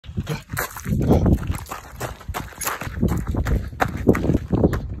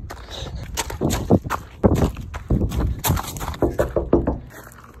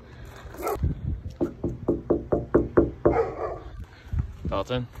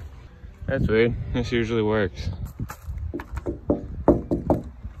Dalton? That's weird. This usually works.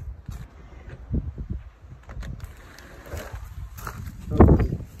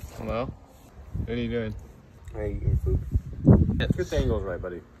 Hello? What are you doing? I'm eating food. Good thing goes right,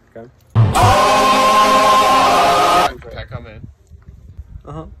 buddy. Okay? Can I come in?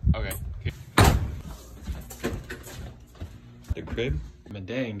 Uh-huh. Okay. The crib?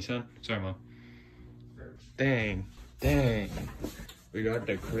 Dang, son. Sorry, Mom. Dang. Dang. We got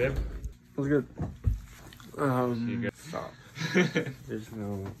the crib. That's good. You Stop. There's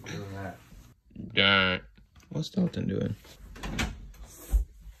no that. Dang. What's Dalton doing?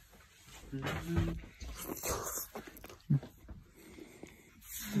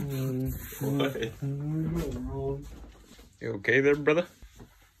 What? You okay there, brother?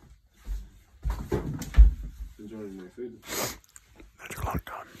 Enjoying my food. That's a long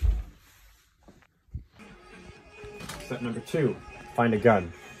time. Step number 2, find a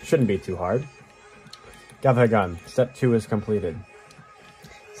gun. Shouldn't be too hard. Gather a gun. Step 2 is completed.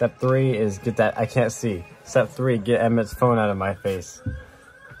 Step 3 is get that, I can't see. Step 3, get Emmett's phone out of my face.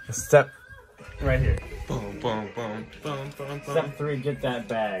 Step, right here. Boom, boom, boom, boom, boom, boom. Step 3, get that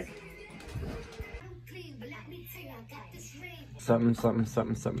bag.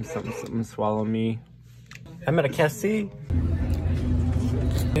 Something, swallow me. Emmett, I can't see.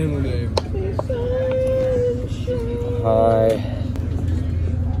 Hi.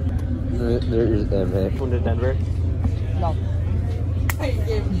 There is Emmett. Going to Denver? No.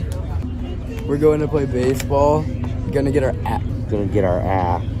 We're going to play baseball. We're gonna get our app. Gonna get our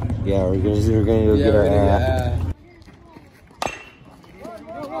app. Yeah, we're gonna go get our app.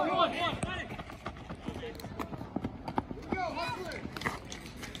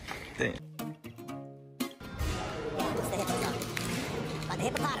 Damn. But the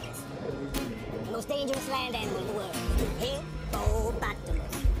hippopotamus, the most dangerous land animal in the world.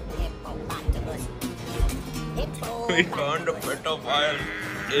 Hippopotamus. Hippopotamus. We found a pedophile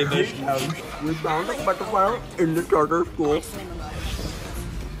in his house. We found a pedophile in the charter school.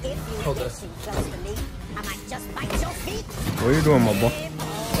 Hold us. I might just bite your feet. What are you doing, my boy?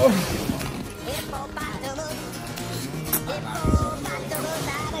 Hippopotamus.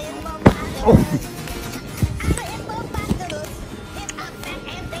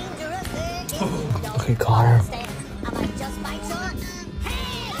 Okay, Connor.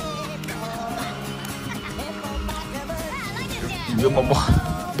 Yo, my boy.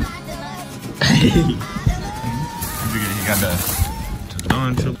 Hey. You got the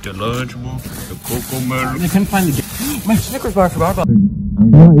lunchable, the cocoa melon. I couldn't find the my Snickers bar. I forgot about.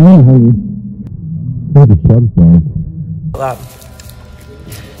 That.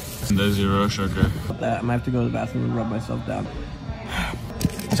 The zero sugar. I might have to go to the bathroom and rub myself down.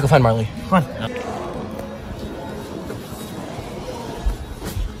 Let's go find Marley. Come on.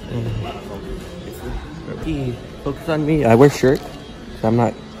 Focus on me. I wear shirt. So I'm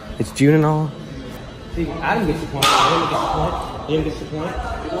not. It's June and all. See, Adam gets the point. Ian gets the point.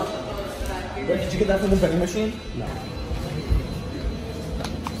 Wait, did you get that from the vending machine? No.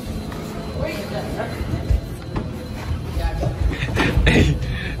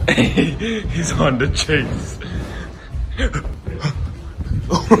 Hey, he's on the chase.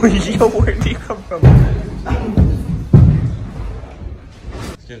 Oh, yo, where did he come from?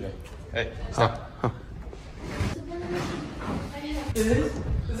 Excuse me. Hey, stop. Is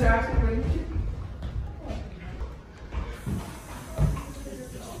there actually rain?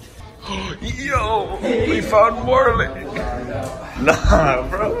 Yo, we found Marley. Nah,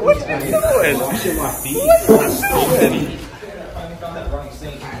 bro, what you doing? What's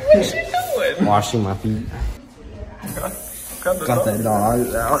she doing? Washing my feet. Got that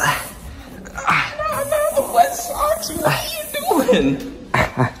dog out. The wet socks. What are you doing?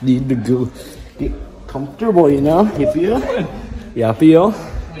 I need to go get comfortable, you know? You feel? Yeah, feel?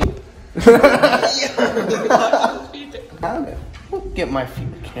 Get my feet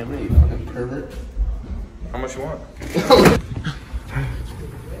in the camera, you fucking pervert. How much you want?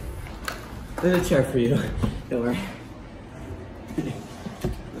 There's a chair for you. Don't worry.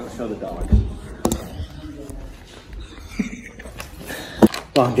 I'll show the dog.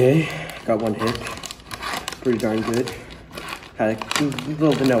 Long day. Got one hit. Pretty darn good. Had a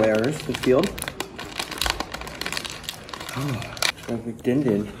little bit no errors in the field. Oh, like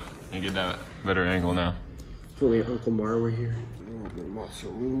Din. You get that better angle now. Philly and Uncle Mar were here. A little bit of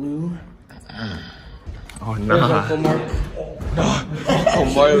mozzarella. Oh There's no. Uncle Mark. Uncle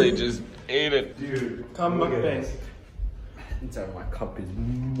Marley just ate it. Dude, Come mukbang. inside my cup is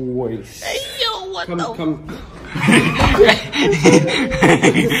moist. Yo, what Come. The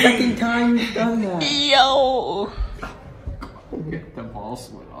second time you've done that. Yo! Get the ball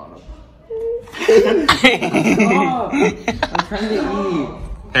sweat on him. Stop. I'm trying to eat.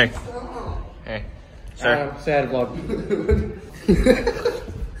 Hey. Hey. Sir. Sad vlog.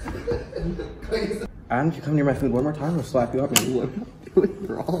 Adam, if you come near my food one more time, I'll slap you up and do it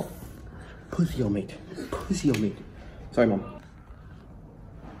for all. Pussy old mate. Pussy old mate. Sorry, Mom.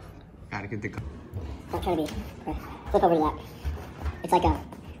 Gotta get the. Not trying to be. Flip over to that. It's like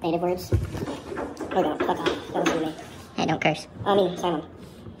native words. Oh no, fuck off. Don't listen to me. Hey, don't curse. I mean, sorry, Mom.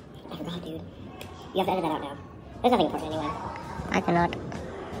 I forgot, dude. You have to edit that out now. There's nothing important anyway. I cannot.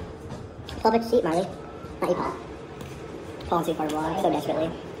 Pull up a seat, Marley. Not you, Paul. Paul wants to be part of the vlog so desperately.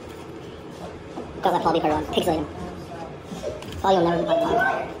 Don't let Paul be part of the vlog. Pixelate him. Paul, you'll never be part of the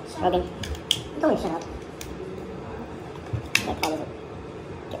vlog. Rogan, don't even shut up. That Paul doesn't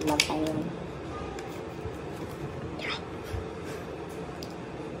get love by anyone.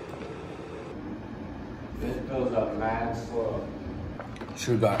 This goes up mad slow.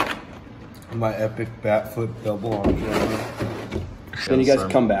 Should got my epic bat flip double on camera. Then you guys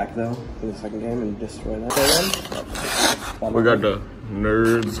come back though for the second game and destroy that. We got the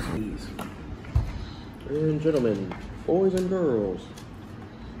nerds. Ladies and gentlemen, boys and girls.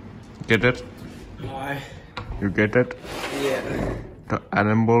 Get it? Why? You get it? Yeah. The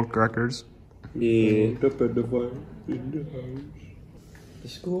animal crackers. Yeah. The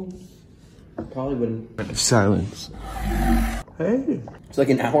school probably wouldn't. Minute of silence. Hey. It's like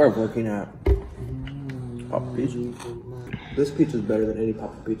an hour of working at Papa Pizza. This pizza is better than any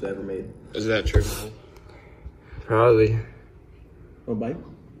Papa Pizza ever made. Is that true? Probably. Oh, bite?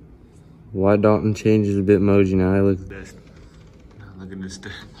 Why Dalton changes a Bitmoji now? I look. Look at this.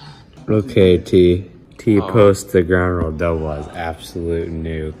 Okay, T post the ground roll double as absolute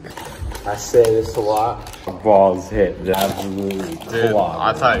nuke. I say this a lot. Balls hit the absolute flop.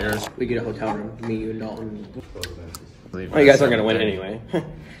 I thought yours. We get a hotel room, me, you, and Dalton. Well, you guys aren't gonna win anyway.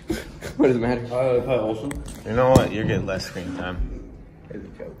 What does it matter? You know what? You're getting less screen time. It's a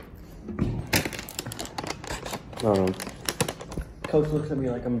joke. No. Coach looks at me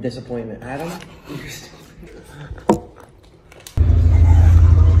like I'm a disappointment. Adam?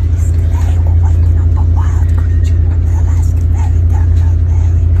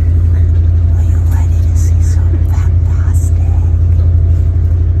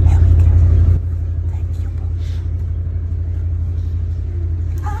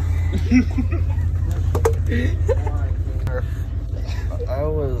 I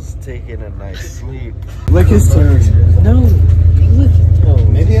was taking a nice sleep. Lick his toes. No. Lick his toes.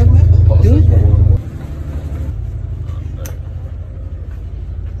 Maybe I will. Do it then.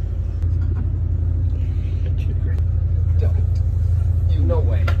 No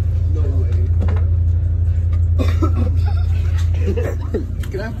way. No way.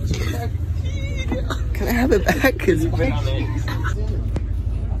 Can I have this back? Can I have it back? Cause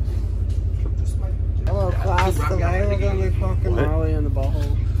hello, class. Today we're gonna be fucking Molly in the ball.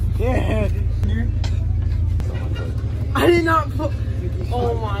 Yeah. I did not put.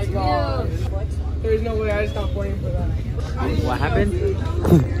 Oh my god. There's no way I stopped playing for that. What happened?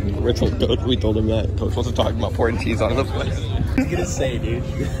 We told Coach. We told him that Coach wasn't talking about pouring cheese on the place. What are you gonna say, dude?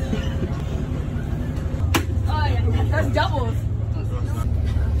 Oh, yeah. That's doubles.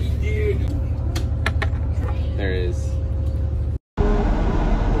 There is.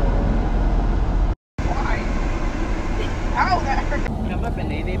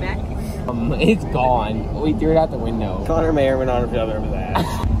 It's gone. We threw it out the window. Connor may or may not have the other of that.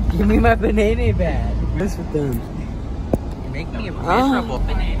 Give me my banana bag. What's with them? You make me a miserable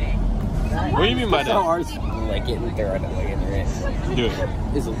banana. What do you mean by that? Like it and throw it like in the wrist. Do it.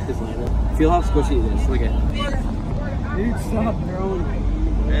 Is feel how squishy it is. Look at it. Dude, stop throwing it.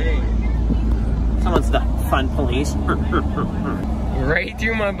 Hey. Someone stop. Fun police. Right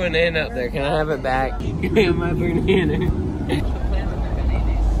through my banana up there. Can I have it back? Give me my banana.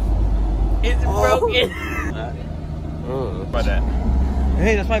 It's broken. By that.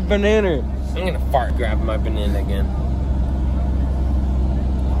 Hey, that's my banana. I'm gonna fart grab my banana again.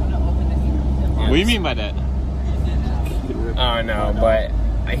 What do you mean by that? Oh no, but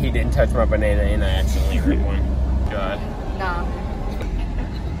he didn't touch my banana and I accidentally ripped one. God. Nah.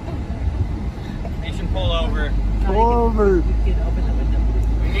 You should pull over. Pull over.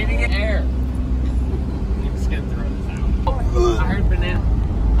 We need to get air. I'm just gonna throw this out. I heard banana.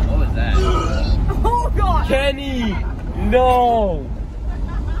 What was that? Oh god! Kenny! No!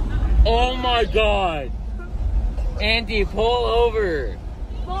 Oh my god! Andy, pull over.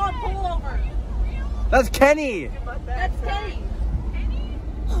 Mom, pull over. That's Kenny. That's Kenny.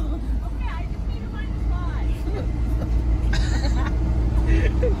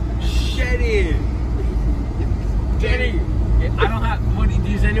 Shitty. Kenny, I don't have. What,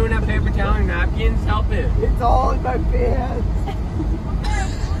 does anyone have paper towel and napkins? Help it. It's all in my pants.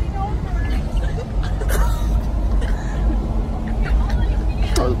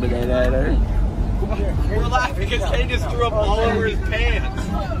 We're laughing because Kenny just threw up all over his pants.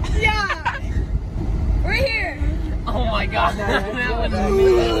 Yeah. We're here. Oh my god. That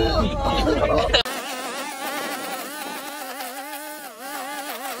was me.